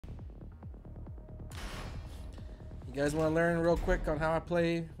You guys want to learn real quick on how I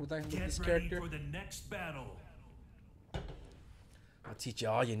play with this character? For the next battle. I'll teach you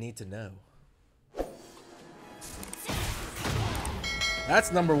all you need to know.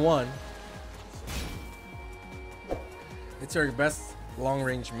 That's number 1. It's her best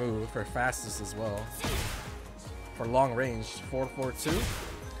long-range move, for fastest as well. For long range, 4-4-2.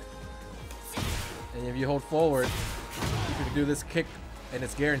 And if you hold forward, you can do this kick, and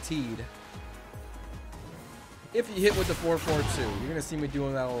it's guaranteed. If you hit with the 4-4-2, you're gonna see me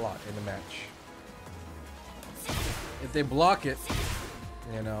doing that a lot in the match. If they block it,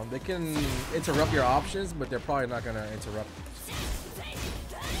 you know, they can interrupt your options, but they're probably not gonna interrupt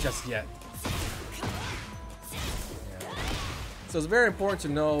just yet. Yeah. So it's very important to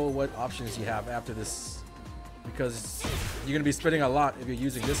know what options you have after this, because you're gonna be spinning a lot if you're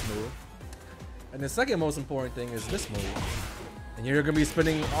using this move. And the second most important thing is this move, and you're gonna be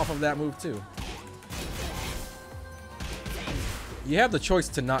spinning off of that move too. You have the choice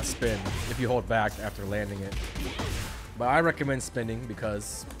to not spin if you hold back after landing it, but I recommend spinning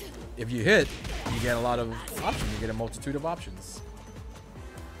because if you hit, you get a lot of options. You get a multitude of options.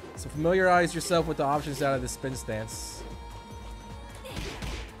 So familiarize yourself with the options out of the spin stance.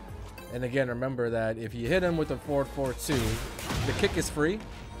 And again, remember that if you hit him with a 4-4-2, the kick is free,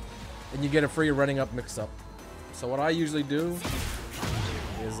 and you get a free running up mix-up. So what I usually do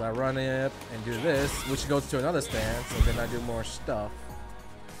is I run up and do this, which goes to another stance, and then I do more stuff.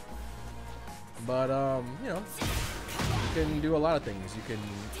 But you know, you can do a lot of things. You can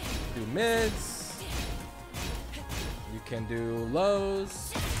do mids, you can do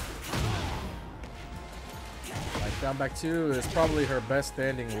lows. Like down back 2 is probably her best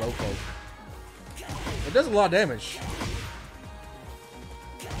standing low poke. It does a lot of damage.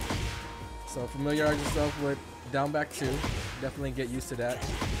 So familiarize yourself with down back 2. Definitely get used to that.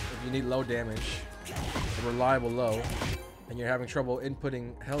 If you need low damage, a reliable low, and you're having trouble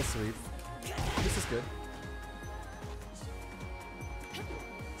inputting Hell Sweep, this is good.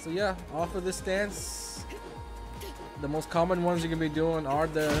 So yeah, off of this stance, the most common ones you're gonna be doing are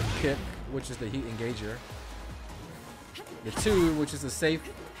the kick, which is the heat engager. The 2, which is a safe,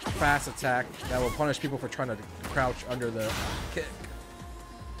 fast attack that will punish people for trying to crouch under the kick.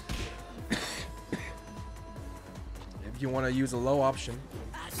 If you want to use a low option,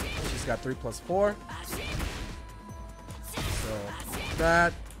 she's got 3+4. So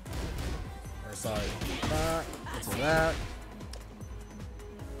that, or sorry, that into that.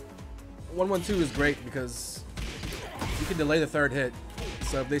 1-1-2 is great because you can delay the 3rd hit.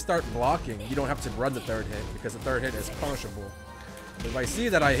 So if they start blocking, you don't have to run the 3rd hit because the 3rd hit is punishable. But if I see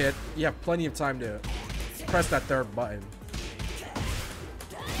that I hit, you have plenty of time to press that 3rd button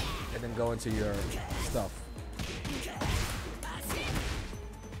and then go into your stuff.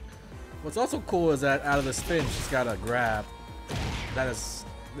 What's also cool is that out of the spin, she's got a grab that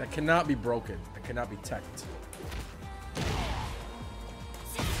cannot be broken, that cannot be teched.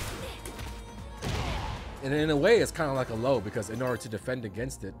 And in a way, it's kind of like a low because in order to defend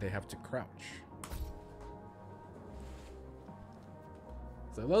against it, they have to crouch.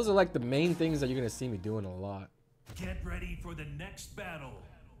 So those are like the main things that you're gonna see me doing a lot. Get ready for the next battle.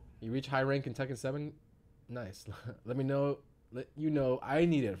 You reach high rank in Tekken 7? Nice. Let me know. Let you know I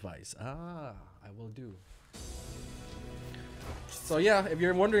need advice. Ah, I will do. So yeah, if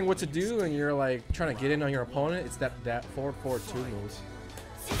you're wondering what to do and you're like trying to get in on your opponent, it's that 4-4-2 move.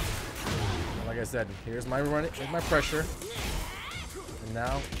 Like I said, here's my running, here's my pressure, and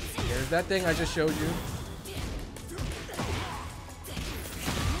now here's that thing I just showed you.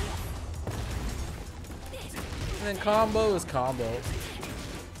 And then combo is combo.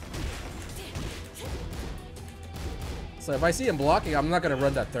 So if I see him blocking, I'm not gonna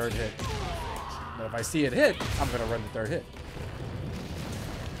run that 3rd hit. But if I see it hit, I'm gonna run the 3rd hit.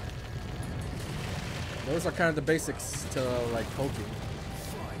 Those are kind of the basics to like poking.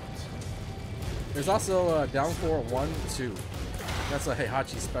 There's also a down 4-1-2. That's a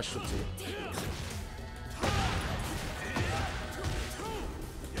Heihachi specialty.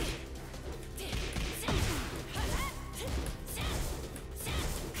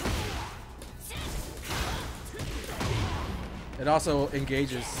 It also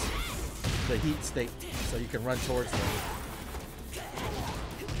engages the heat state, so you can run towards them.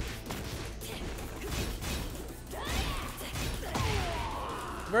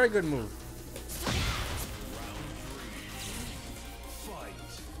 Very good move.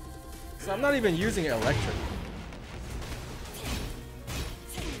 So I'm not even using it electric.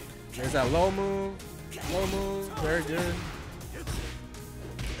 There's that low move, very good.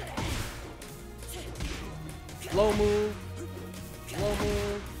 Low move,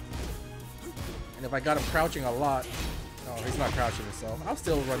 And if I got him crouching a lot, oh, he's not crouching, so I'll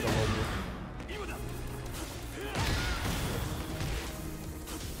still run the low move.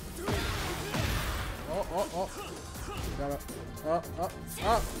 Oh. Gotta.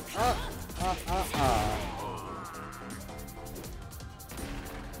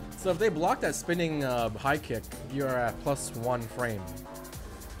 So if they block that spinning high kick, you're at +1 frame.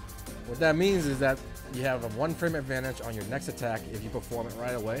 What that means is that you have a 1 frame advantage on your next attack if you perform it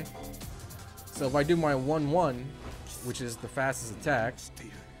right away. So if I do my 1-1, which is the fastest attack,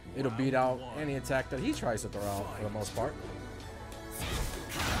 it'll beat out any attack that he tries to throw out for the most part.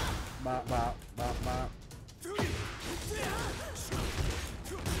 Ba, ba, ba, ba.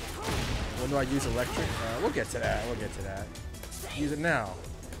 When do I use electric? We'll get to that. We'll get to that. Use it now.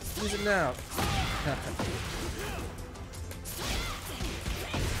 Use it now.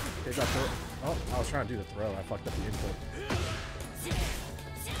 Okay, got throw. Oh, I was trying to do the throw. I fucked up the input.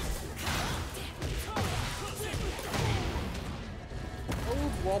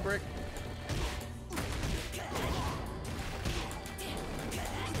 Oh, wall break.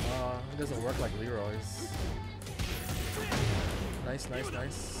 It doesn't work like Leroy's. Nice, nice,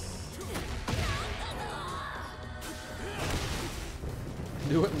 nice.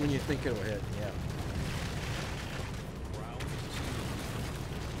 Do it when you think it'll hit, yeah.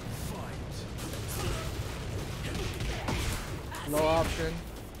 Low option.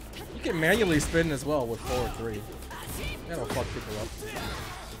 You can manually spin as well with forward 3. That'll fuck people up.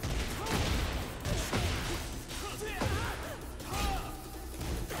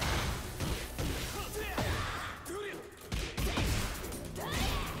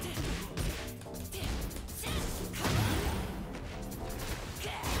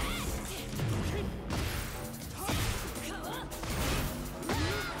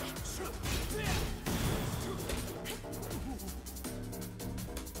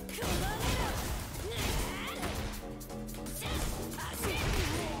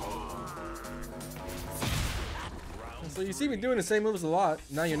 So you see me doing the same moves a lot.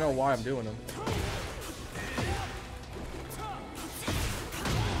 Now you know why I'm doing them.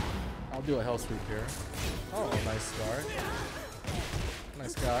 I'll do a hell sweep here. Oh, nice guard.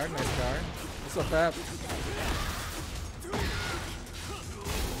 Nice guard, nice guard. What's up, Fab?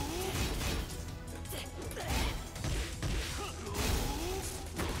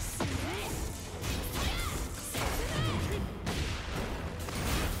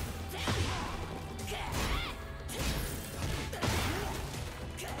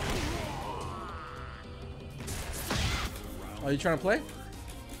 Are you trying to play?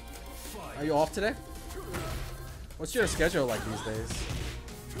 Are you off today? What's your schedule like these days?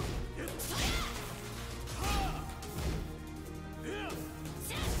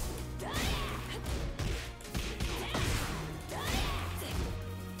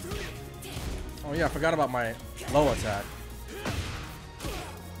 Oh yeah, I forgot about my low attack.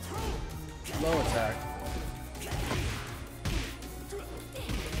 Low attack.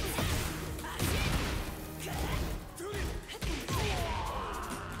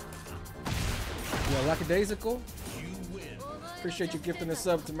 Yeah, lackadaisical. Appreciate you gifting a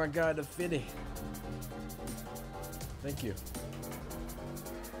sub to my guy, the Fitty. Thank you.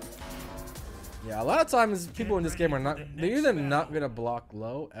 Yeah, a lot of times people in this game are not, they're either not gonna block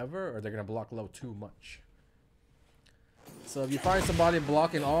low ever, or they're gonna block low too much. So if you find somebody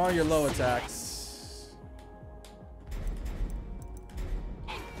blocking all your low attacks,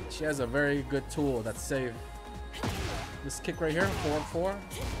 she has a very good tool that's safe. This kick right here, 4-4.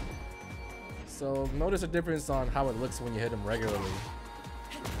 So notice a difference on how it looks when you hit him regularly.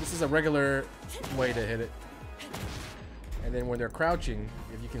 This is a regular way to hit it. And then when they're crouching,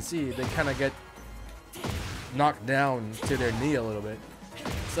 if you can see, they kind of get knocked down to their knee a little bit.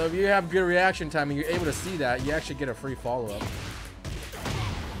 So if you have good reaction time and you're able to see that, you actually get a free follow-up.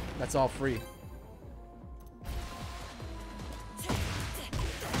 That's all free.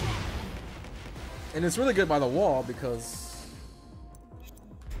 And it's really good by the wall because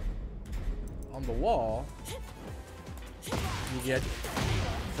on the wall you get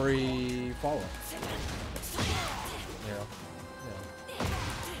free follow-up. Yeah.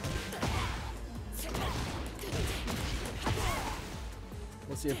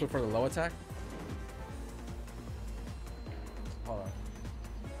 What's the input for the low attack? Hold on.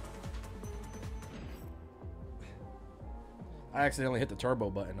 I accidentally hit the turbo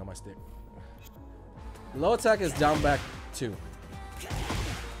button on my stick. Low attack is down back 2.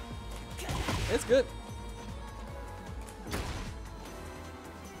 It's good.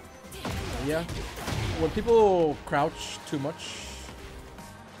 Yeah. When people crouch too much,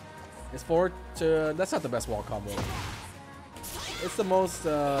 it's forward to. That's not the best wall combo. it's the most,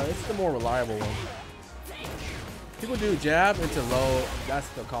 it's the more reliable one. People do jab into low. That's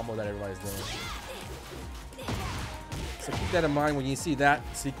the combo that everybody's doing. So keep that in mind when you see that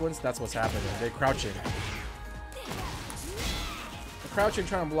sequence. That's what's happening. They're crouching. They're crouching,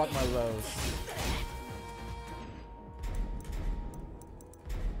 trying to block my lows.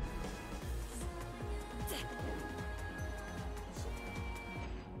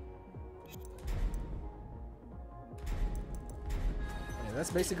 And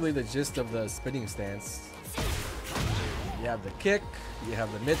that's basically the gist of the spinning stance. You have the kick, you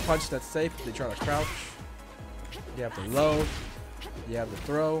have the mid punch that's safe, they try to crouch. You have the low, you have the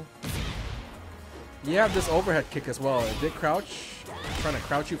throw. You have this overhead kick as well. If they crouch, trying to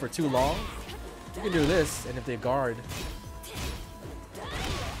crouch you for too long, you can do this, and if they guard,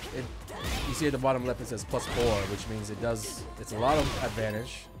 you see at the bottom left it says +4, which means it's a lot of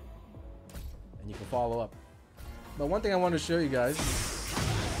advantage, and you can follow up. But one thing I want to show you guys,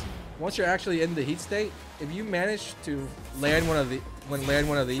 once you're actually in the heat state, if you manage to land one of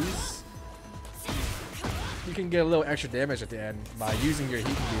these, you can get a little extra damage at the end by using your heat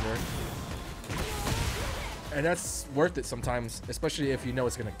meter. And that's worth it sometimes, especially if you know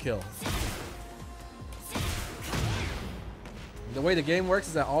it's gonna kill. The way the game works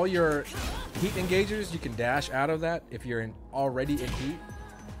is that all your heat engagers, you can dash out of that if you're already in heat.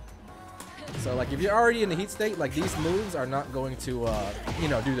 So like if you're already in the heat state, like these moves are not going to you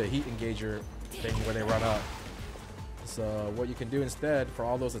know, do the heat engager thing where they run up. So what you can do instead for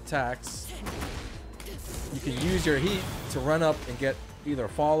all those attacks, you can use your heat to run up and get either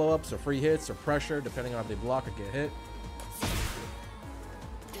follow-ups or free hits or pressure, depending on if they block or get hit.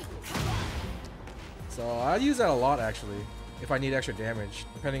 So I use that a lot actually, if I need extra damage,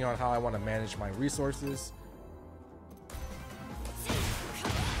 depending on how I want to manage my resources.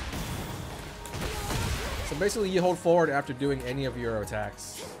 So basically you hold forward after doing any of your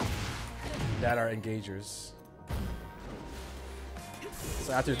attacks that are engagers.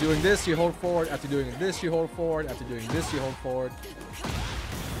 So after doing this, you hold forward. After doing this, you hold forward. After doing this, you hold forward.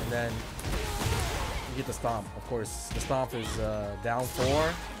 And then you get the stomp. Of course, the stomp is down 4.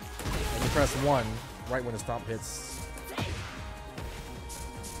 And you press 1 right when the stomp hits.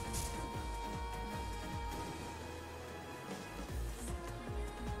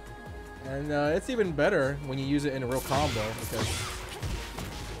 And it's even better when you use it in a real combo, because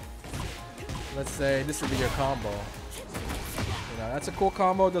let's say this would be your combo. You know, that's a cool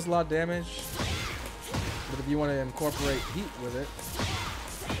combo, does a lot of damage. But if you want to incorporate heat with it,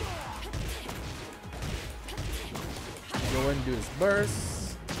 you go in and do this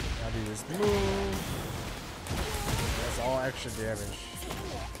burst. I'll do this move. That's all extra damage.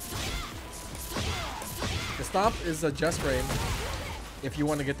 The stomp is a just frame if you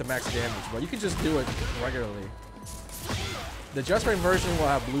want to get the max damage, but you can just do it regularly. The just frame version will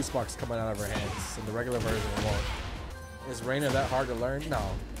have blue sparks coming out of her hands, and the regular version won't. Is Reina that hard to learn? No.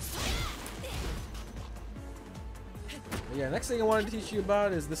 But yeah, next thing I wanted to teach you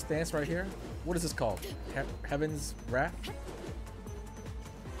about is this stance right here. What is this called? Heaven's Wrath?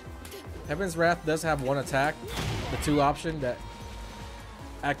 Heaven's Wrath does have one attack, the 2 option that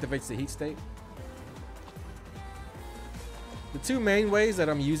activates the heat state. The 2 main ways that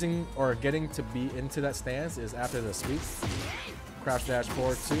I'm using or getting to be into that stance is after the sweep, crouch dash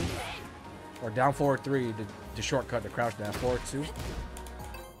forward 2, or down forward 3 to shortcut the crouch dash forward 2.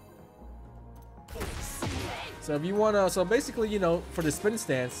 So if you wanna, so basically, you know, for the spin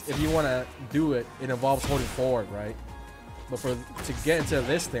stance, if you wanna do it, it involves holding forward, right? But to get into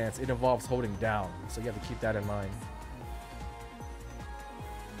this stance, it involves holding down. So you have to keep that in mind.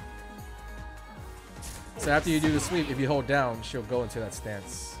 So after you do the sweep, if you hold down, she'll go into that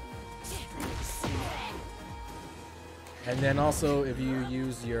stance. And then also, if you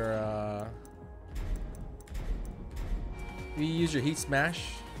use your heat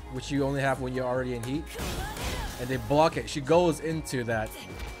smash, which you only have when you're already in heat, and they block it, she goes into that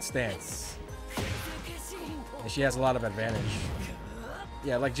stance, and she has a lot of advantage.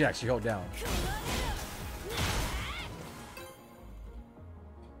 Yeah, like Jack, she hold down.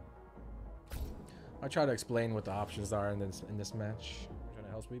 I'll try to explain what the options are in this match. Trying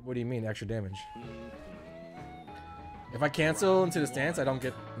to help me. What do you mean extra damage? If I cancel into the stance, I don't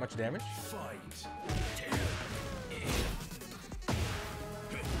get much damage.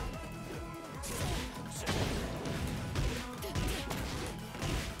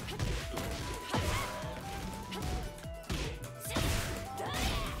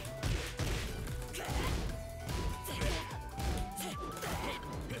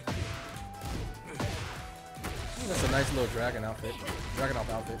 That's a nice little dragon outfit. Dragon off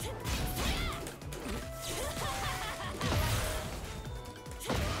outfit.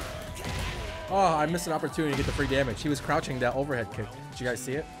 Oh, I missed an opportunity to get the free damage. He was crouching that overhead kick. Did you guys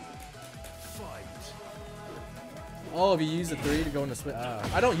see it? Oh, if you use the 3 to go into split.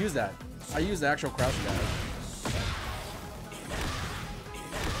 I don't use that. I use the actual crouch dash.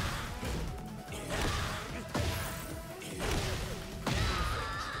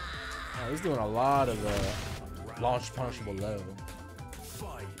 Oh, he's doing a lot of the launch punishable low.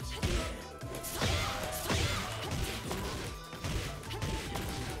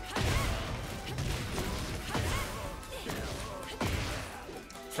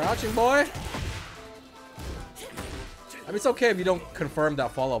 Crouching, boy. I mean, it's okay if you don't confirm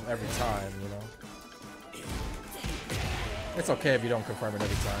that follow-up every time, you know? It's okay if you don't confirm it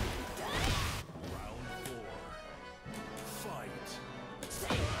every time.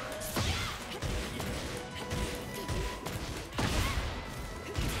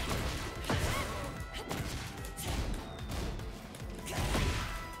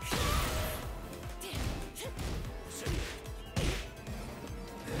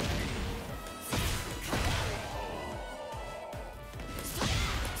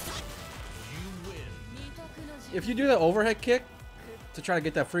 If you do the overhead kick to try to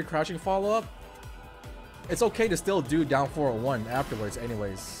get that free crouching follow-up, it's okay to still do down 401 afterwards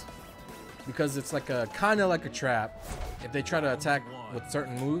anyways. Because it's like a kind of like a trap. If they try to attack with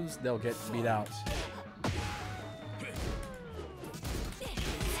certain moves, they'll get beat out.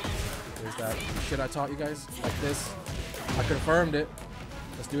 There's that shit I taught you guys. Like this. I confirmed it.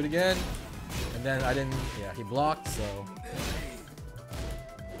 Let's do it again. And then I didn't, yeah, he blocked, so.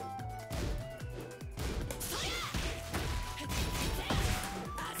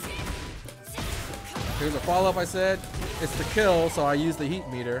 Here's a follow-up I said. It's the kill, so I used the heat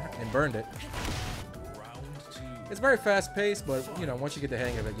meter and burned it. It's very fast-paced, but, you know, once you get the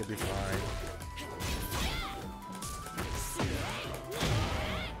hang of it, you'll be fine.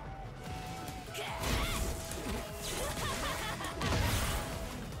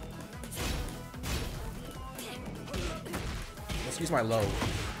 Let's use my low,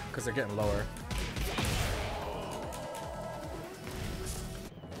 because they're getting lower.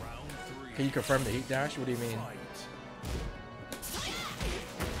 Can you confirm the heat dash? What do you mean?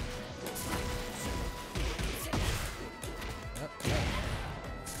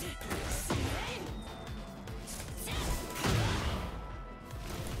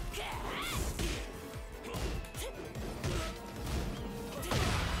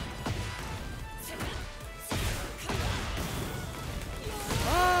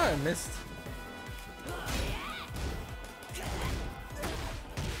 Ah, I missed.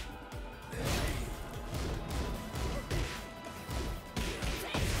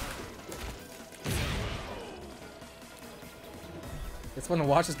 It's fun to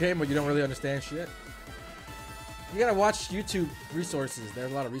watch this game, but you don't really understand shit. You gotta watch YouTube resources. There are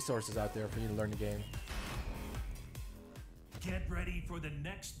a lot of resources out there for you to learn the game. Get ready for the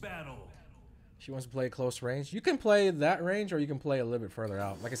next battle. She wants to play close range. You can play that range, or you can play a little bit further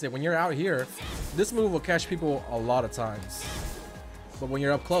out. Like I said, when you're out here, this move will catch people a lot of times. But when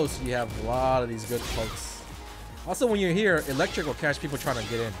you're up close, you have a lot of these good folks. Also, when you're here, electric will catch people trying to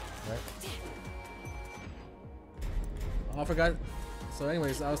get in, right? Oh, I forgot. So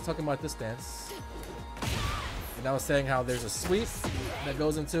anyways, I was talking about this dance. And I was saying how there's a sweep that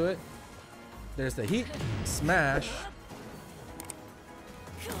goes into it. There's the heat smash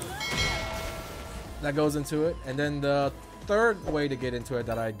that goes into it. And then the third way to get into it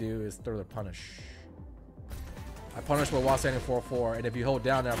that I do is through the punish. I punish with while standing 4-4. And if you hold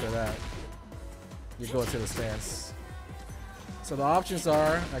down after that, you go into the stance. So the options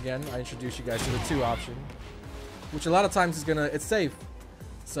are, again, I introduce you guys to the 2 option. Which a lot of times is it's safe.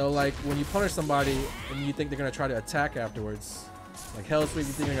 So like when you punish somebody and you think they're gonna try to attack afterwards, like Hell Sweep,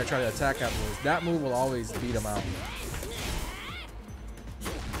 you think they're gonna try to attack afterwards, that move will always beat them out.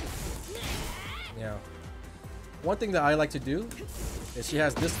 Yeah. One thing that I like to do is she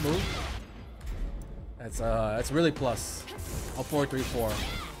has this move. It's really plus. A 4-3-4.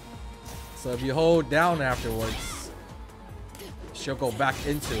 So if you hold down afterwards, she'll go back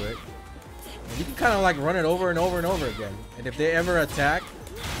into it. And you can kind of like run it over and over and over again. And if they ever attack,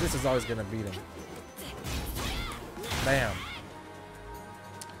 this is always gonna beat them. Bam.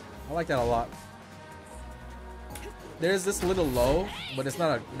 I like that a lot. There's this little low, but it's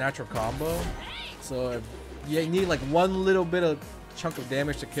not a natural combo. So if you need like one little bit of chunk of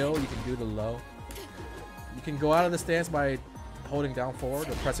damage to kill, you can do the low. You can go out of the stance by holding down forward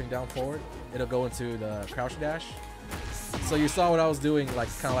or pressing down forward. It'll go into the crouch dash. So you saw what I was doing, like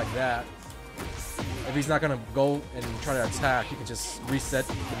kind of like that. If he's not gonna go and try to attack, you can just reset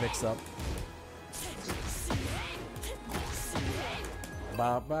the mix up.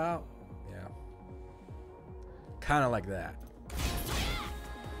 Bow, bow. Yeah. Kind of like that.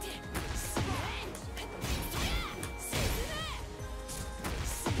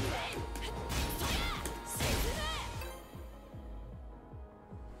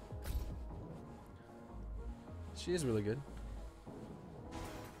 She is really good.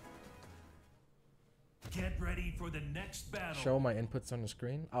 Get ready for the next battle. Show my inputs on the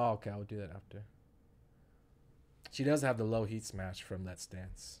screen. Oh, okay, I'll do that after. She does have the low heat smash from that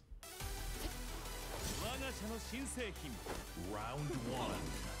stance. Round one.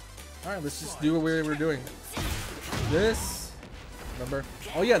 All right, let's just do what we were doing. This, remember?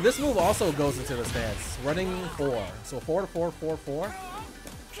 Oh yeah, this move also goes into the stance. Running 4. So 4 to 4, 4, 4.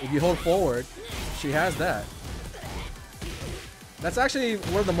 If you hold forward, she has that. That's actually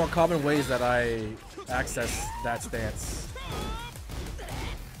one of the more common ways that I access that stance.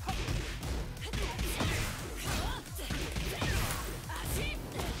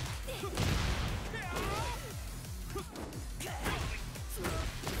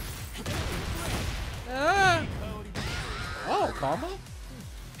 Ah! Oh, combo?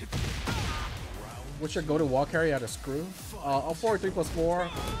 What's your go-to wall carry out of screw? I'll forward 3 plus 4,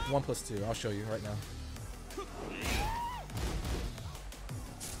 1 plus 2. I'll show you right now.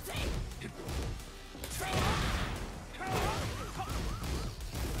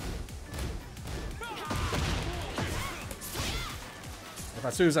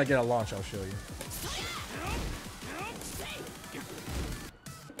 As soon as I get a launch, I'll show you.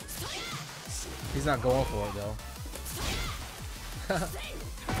 He's not going for it, though.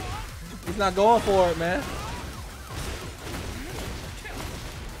 He's not going for it, man.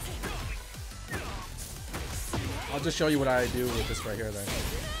 I'll just show you what I do with this right here, then.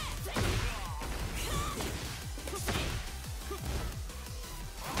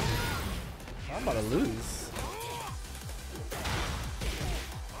 I'm about to lose.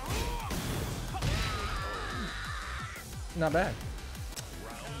 Not bad.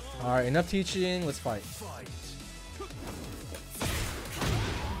 Alright, enough teaching. Let's fight.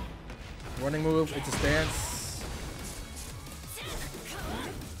 Running move, it's a stance.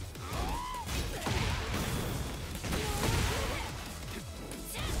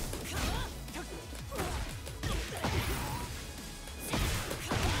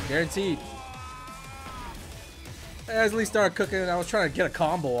 Guaranteed. I at least started cooking and I was trying to get a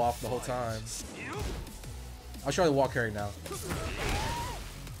combo off the whole time. I'll show you the wall carry now.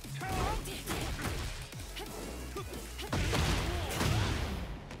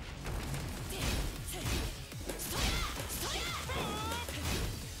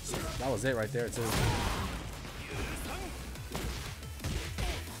 That was it right there, too.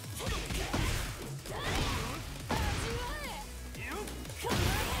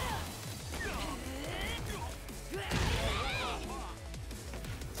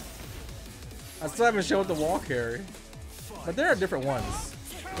 I still haven't showed the wall carry, but there are different ones.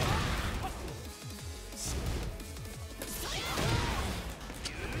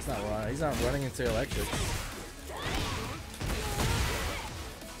 He's not running. He's not running into electrics.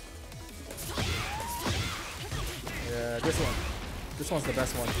 Yeah, this one. This one's the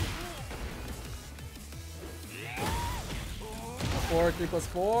best one. 4, 3 plus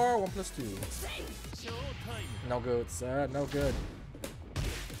 4, 1 plus 2. No good, sir. No good.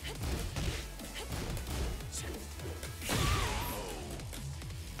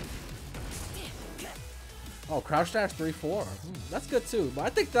 Oh, crouch dash 3-4. That's good too. But I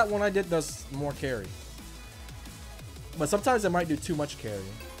think that one I did does more carry. But sometimes it might do too much carry.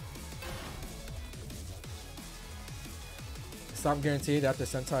 Stop guaranteed after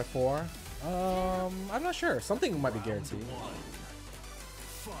Sentai 4. I'm not sure. Something might be guaranteed.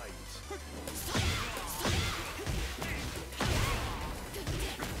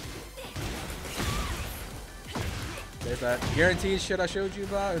 There's that guaranteed shit I showed you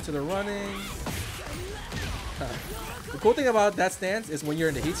about into the running. The cool thing about that stance is when you're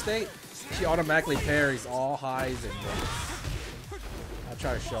in the heat state, she automatically parries all highs and lows. I'll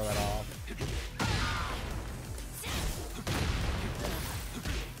try to show that off.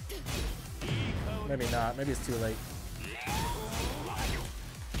 Maybe not. Maybe it's too late.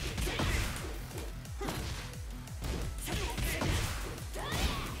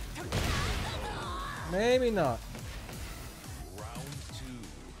 Maybe not.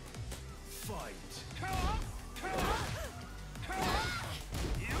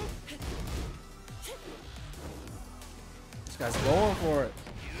 This guy's going for it.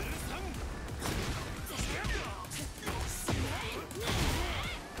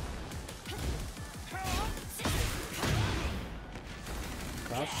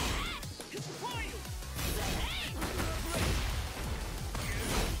 Crouch.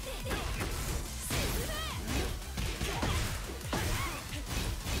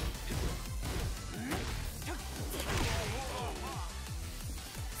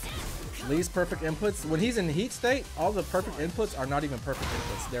 Least perfect inputs. When he's in heat state, all the perfect inputs are not even perfect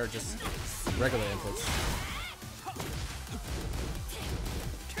inputs. They're just regular inputs.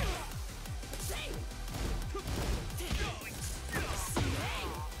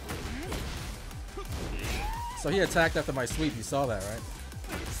 So he attacked after my sweep. You saw that, right?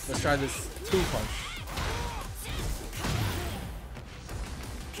 Let's try this 2-punch.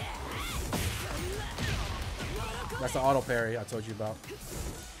 That's the auto parry I told you about.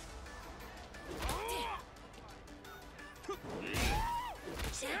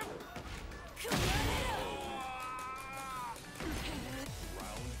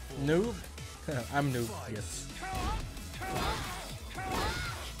 Noob? I'm noob, yes.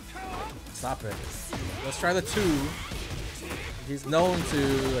 Stop it. Let's try the 2. He's known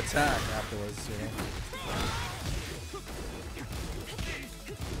to attack afterwards, you know.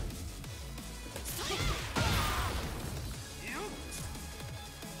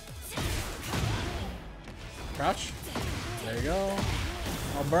 Crouch. There you go.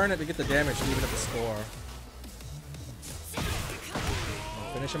 I'll burn it to get the damage, even at the score.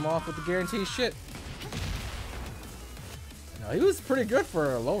 I'll finish him off with the guarantee shit. No, he was pretty good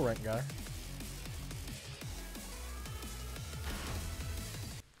for a low rank guy.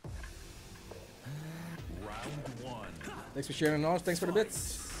 Thanks for sharing the knowledge. Thanks for the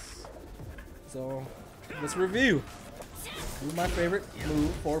bits. So, let's review. Do my favorite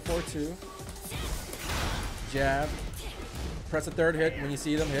move, 4-4-2. Jab. Press a 3rd hit when you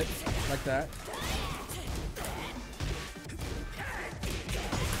see them hit, like that.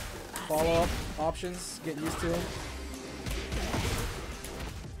 Follow-up options, get used to them.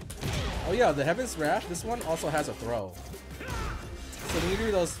 Oh yeah, the Heaven's Wrath, this one also has a throw. So when you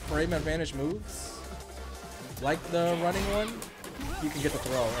do those frame advantage moves, like the running one, you can get the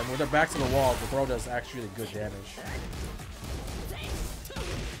throw. And when they're back to the wall, the throw does actually good damage.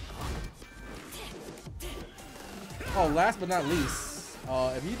 Oh, last but not least,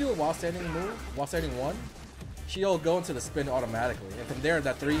 if you do a while standing move, while standing 1, she'll go into the spin automatically. And from there,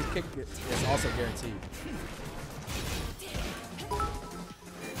 that 3 kick is also guaranteed.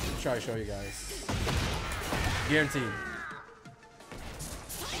 Try to show you guys. Guaranteed.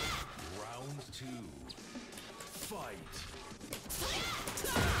 Round 2. Fight.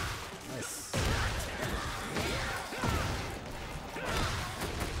 Nice.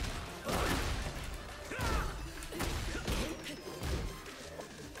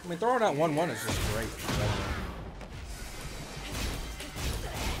 I mean, throwing out 1-1 is just great.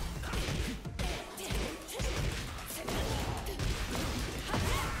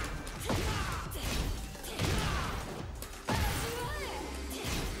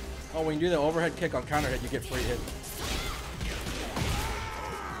 Oh, when you do the overhead kick on counter hit, you get free hit.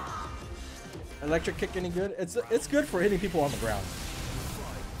 Electric kick any good? It's good for hitting people on the ground.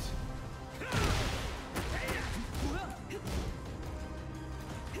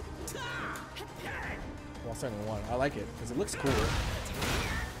 While standing 1, I like it because it looks cool.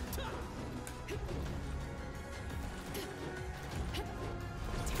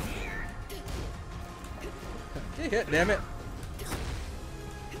 Get hit, damn it!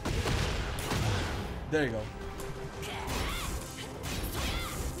 There you go.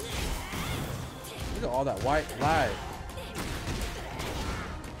 Look at all that white light.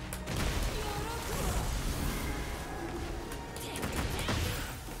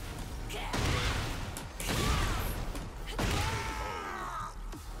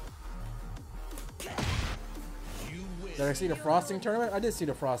 Did I see the frosting tournament? I did see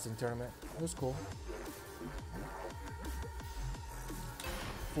the frosting tournament. It was cool.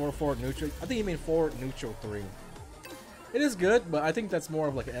 4-4 neutral. I think you mean 4 neutral 3. It is good, but I think that's more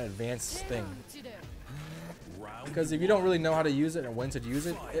of like an advanced thing. Because if you don't really know how to use it and when to use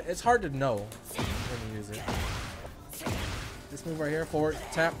it, it's hard to know when you use it. This move right here, forward,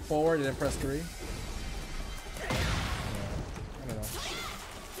 tap forward and then press 3. I don't know.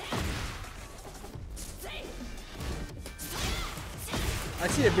 I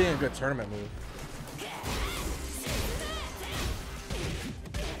see it being a good tournament move.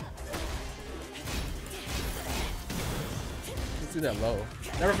 Let's do that low.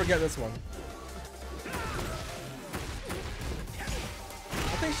 Never forget this one.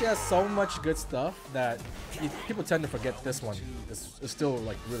 I think she has so much good stuff that people tend to forget this one. It's still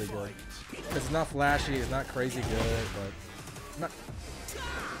like really good. Because it's not flashy, it's not crazy good, but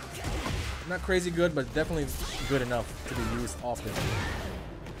not crazy good, but definitely good enough to be used often.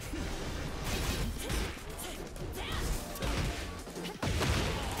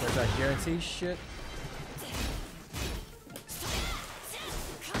 There's that guarantee shit.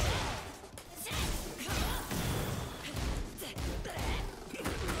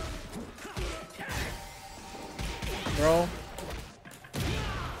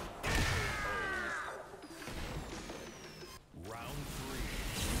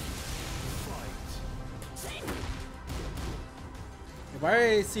 If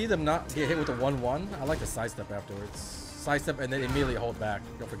I see them not get hit with a 1-1, I like to sidestep afterwards. Sidestep and then immediately hold back.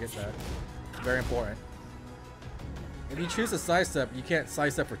 Don't forget that. Very important. If you choose to sidestep, you can't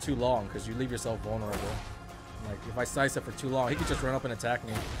sidestep for too long because you leave yourself vulnerable. Like, if I sidestep for too long, he could just run up and attack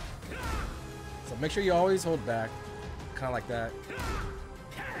me. So make sure you always hold back. Kind of like that.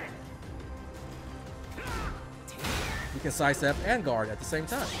 You can sidestep and guard at the same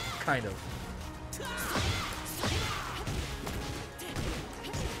time. Kind of.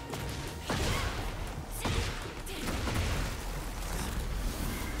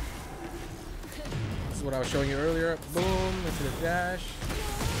 This is what I was showing you earlier. Boom, into the dash.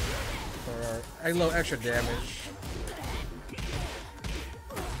 For a little extra damage.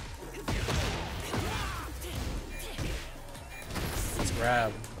 Let's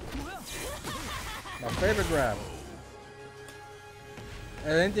grab. My favorite grab.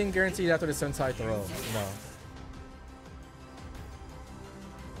 Anything guaranteed after the sentai throw? No.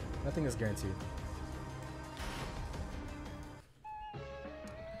 Nothing is guaranteed.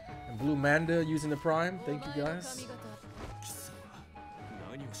 And Blue Manda using the Prime. Thank you guys.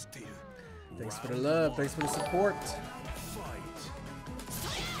 Thanks for the love. Thanks for the support.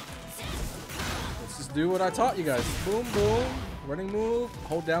 Let's just do what I taught you guys. Boom, boom. Running move.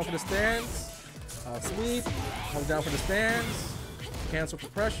 Hold down for the stands. Sweep. Hold down for the stands. Cancel for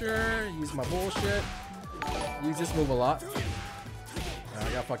pressure. Use my bullshit. Use this move a lot.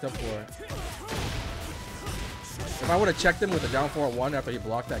 I got fucked up for it. If I would have checked him with a down 4-1 after he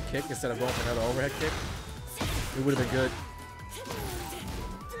blocked that kick instead of going for another overhead kick, it would have been good.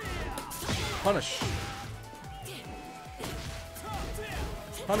 Punish.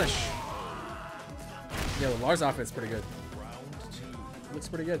 Punish. Yeah, well, Lars' offense is pretty good. Looks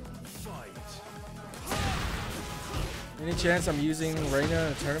pretty good. Any chance I'm using Reina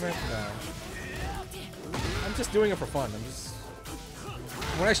in a tournament? No. I'm just doing it for fun. I'm just...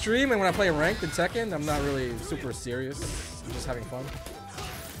 When I stream and when I play ranked in Tekken, I'm not really super serious. I'm just having fun.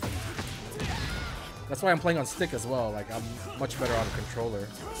 That's why I'm playing on stick as well. Like, I'm much better on a controller.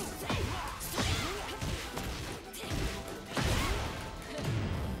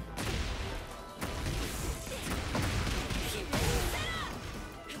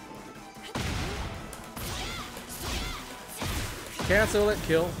 Cancel it,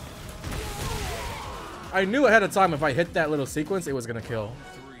 kill. I knew ahead of time if I hit that little sequence, it was gonna kill.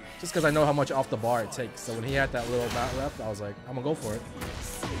 Just because I know how much off the bar it takes. So when he had that little amount left, I was like, I'm gonna go for it.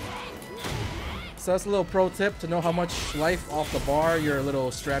 So that's a little pro tip to know how much life off the bar your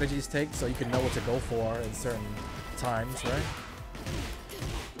little strategies take so you can know what to go for in certain times, right?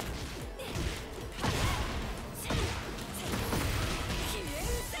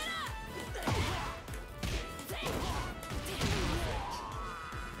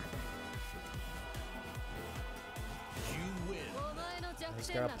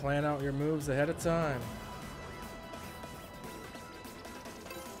 Just gotta plan out your moves ahead of time.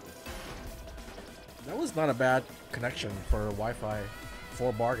 That was not a bad connection for a Wi-Fi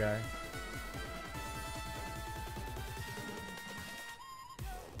 4-bar guy.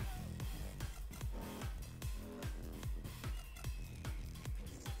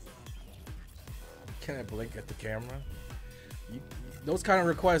 Can I blink at the camera? Those kind of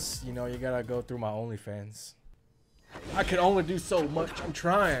requests, you know, you gotta go through my OnlyFans. I can only do so much. I'm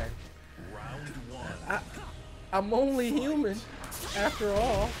trying. I'm only human, after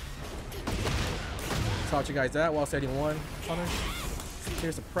all. Taught you guys that while setting one. Punish.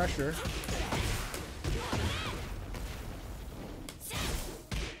 Here's the pressure.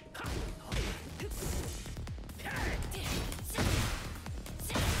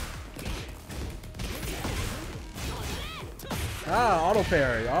 Ah, auto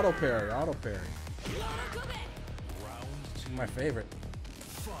parry, auto parry, auto parry. My favorite.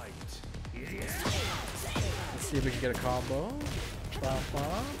 Let's see if we can get a combo.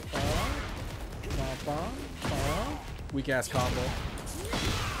 Weak ass combo.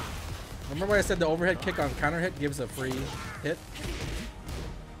 Remember when I said the overhead kick on counter hit gives a free hit?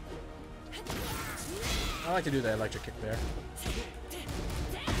 I like to do that electric kick there.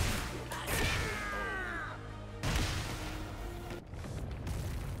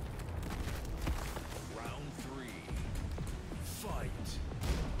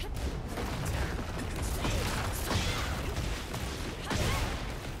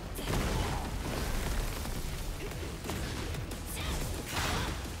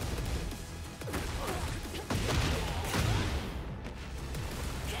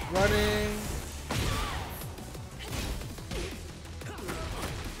 Running.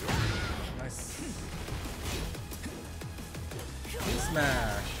 Nice.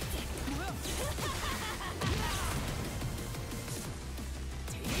 Smash.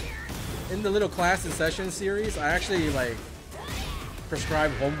 in the little class and session series, I actually like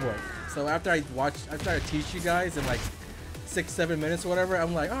prescribe homework. So after I teach you guys in like 6-7 minutes or whatever,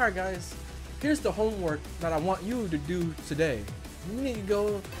 I'm like, all right guys, here's the homework that I want you to do today. You need to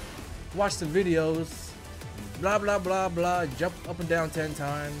go watch some videos, blah blah blah blah, jump up and down 10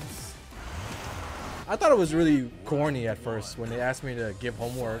 times. I thought it was really corny at first when they asked me to give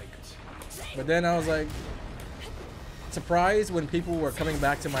homework, but then I was like surprised when people were coming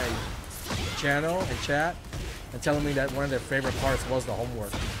back to my channel and chat and telling me that one of their favorite parts was the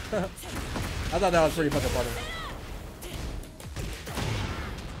homework. I thought that was pretty fucking funny.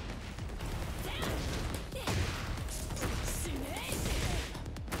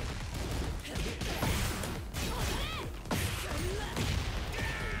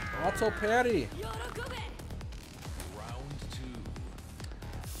 Auto parry.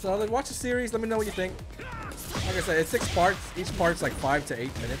 So like, watch the series. Let me know what you think. Like I said, it's 6 parts. Each part's like 5 to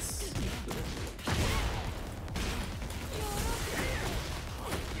 8 minutes.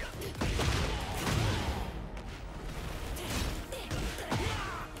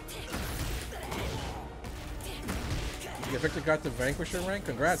 Yeah, Victor got the Vanquisher rank.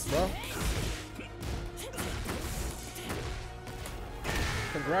 Congrats, bro.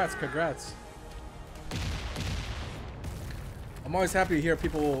 Congrats, congrats. I'm always happy to hear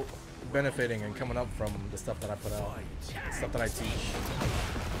people benefiting and coming up from the stuff that I put out, stuff that I teach.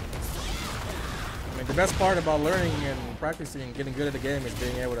 I mean, the best part about learning and practicing and getting good at the game is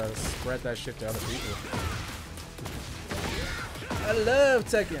being able to spread that shit to other people. I love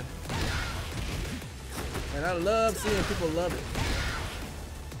Tekken. And I love seeing people love it.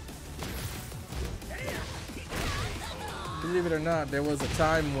 Believe it or not, there was a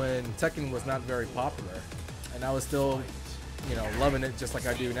time when Tekken was not very popular, and I was still, you know, loving it just like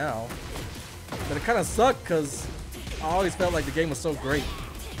I do now. But it kind of sucked because I always felt like the game was so great.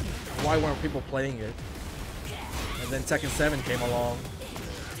 Why weren't people playing it? And then Tekken 7 came along,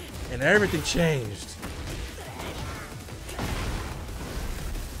 and everything changed.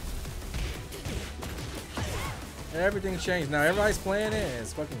 Everything changed. Now everybody's playing it, and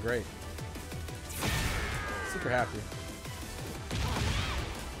it's fucking great. Super happy.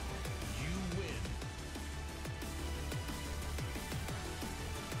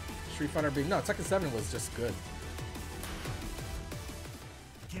 Street Fighter B. No, Tekken 7 was just good.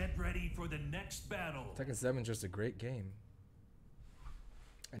 Get ready for the next battle. Tekken 7 is just a great game.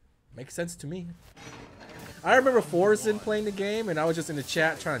 And makes sense to me. I remember Forrest playing the game, and I was just in the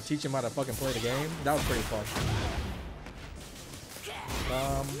chat trying to teach him how to fucking play the game. That was pretty fun.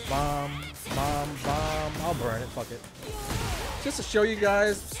 Bomb, bomb, bomb, bomb. I'll burn it, fuck it. Just to show you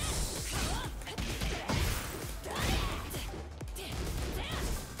guys.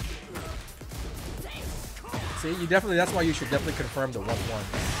 See, you definitely, that's why you should definitely confirm the 1-1.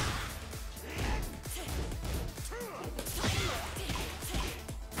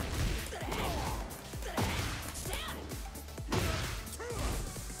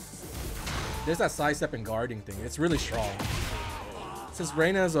 There's that sidestep and guarding thing. It's really strong. Since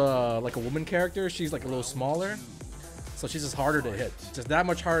Reina is like a woman character, she's like a little smaller, so she's just harder to hit. Just that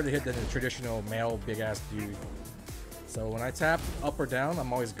much harder to hit than a traditional male big ass dude. So when I tap up or down,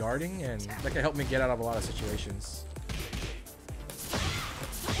 I'm always guarding, and that can help me get out of a lot of situations.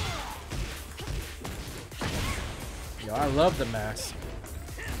 Yo, I love The Mask.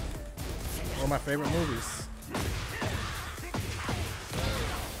 One of my favorite movies.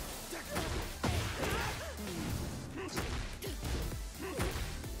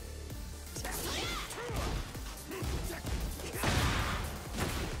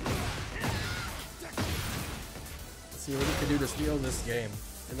 See what we can do to steal this game.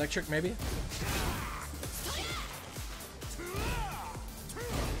 Electric, maybe?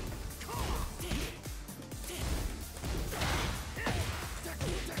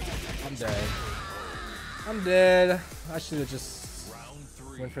 I'm dead. I'm dead. I should have just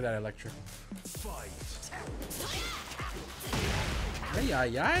went for that electric. Ay,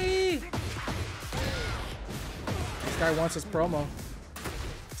 ay, ay. This guy wants his promo.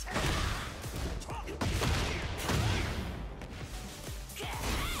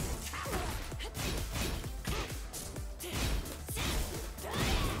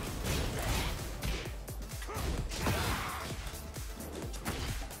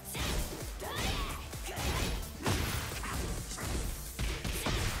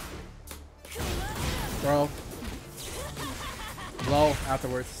 Bro. Low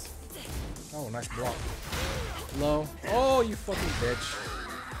afterwards. Oh, nice block. Low. Oh, you fucking bitch.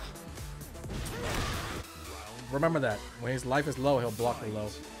 Remember that. When his life is low, he'll block the low.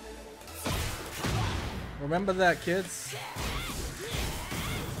 Remember that, kids.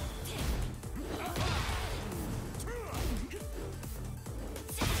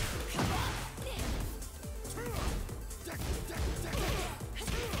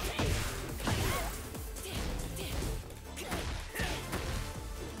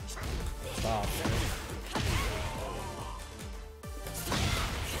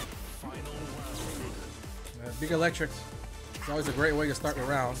 Big electric. It's always a great way to start the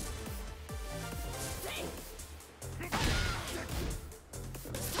round.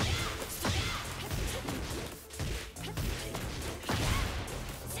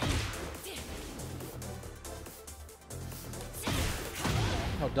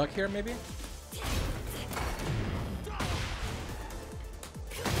 Oh, duck here maybe?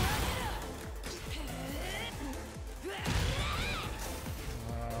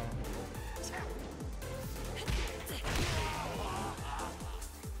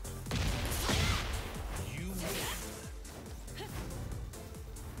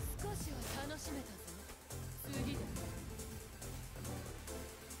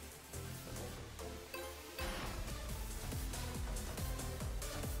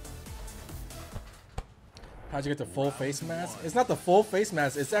 How'd you get the full face mask? It's not the full face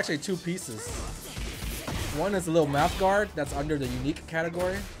mask, it's actually two pieces. One is a little mouth guard that's under the unique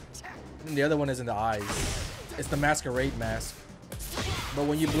category, and the other one is in the eyes. It's the masquerade mask. But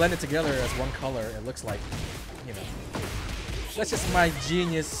when you blend it together as one color, it looks like, you know. That's just my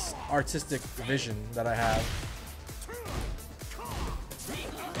genius artistic vision that I have.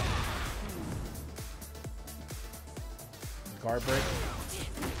 Guard break.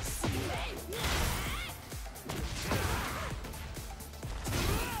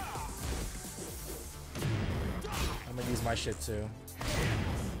 I'm gonna use my shit too.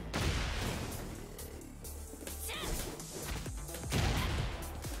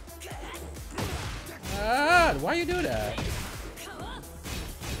 Ah, why you do that?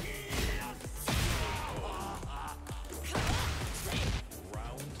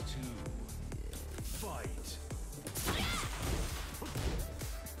 Round 2. Fight.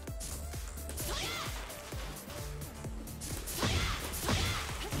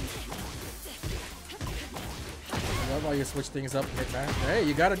 I love how you switch things up mid-match. Hey,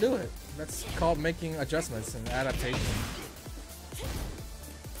 you gotta do it. That's called making adjustments and adaptation.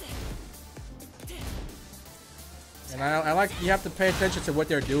 And I like, you have to pay attention to what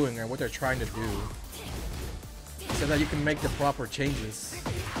they're doing and what they're trying to do, so that you can make the proper changes.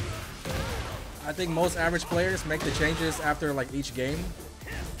 I think most average players make the changes after like each game.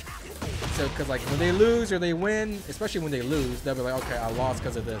 So, cause like when they lose or they win, especially when they lose, they'll be like, okay, I lost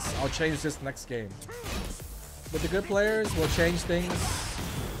because of this. I'll change this next game. But the good players will change things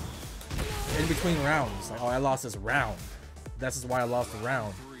in between rounds. Like, oh, I lost this round. This is why I lost the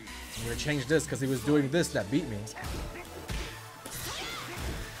round. I'm gonna change this because he was doing this that beat me.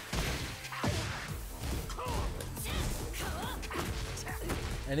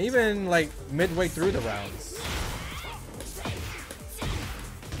 And even like midway through the rounds,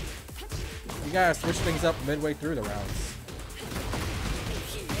 you gotta switch things up midway through the rounds.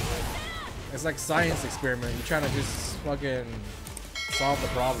 It's like science experiment. You're trying to just fucking solve the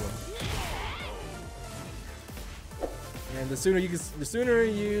problem. And the sooner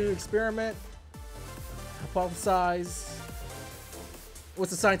you experiment, hypothesize.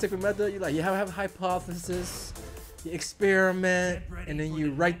 What's the scientific method? You have a hypothesis, you experiment, and then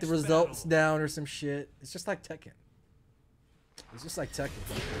you write the results down or some shit. It's just like Tekken. It's just like Tekken.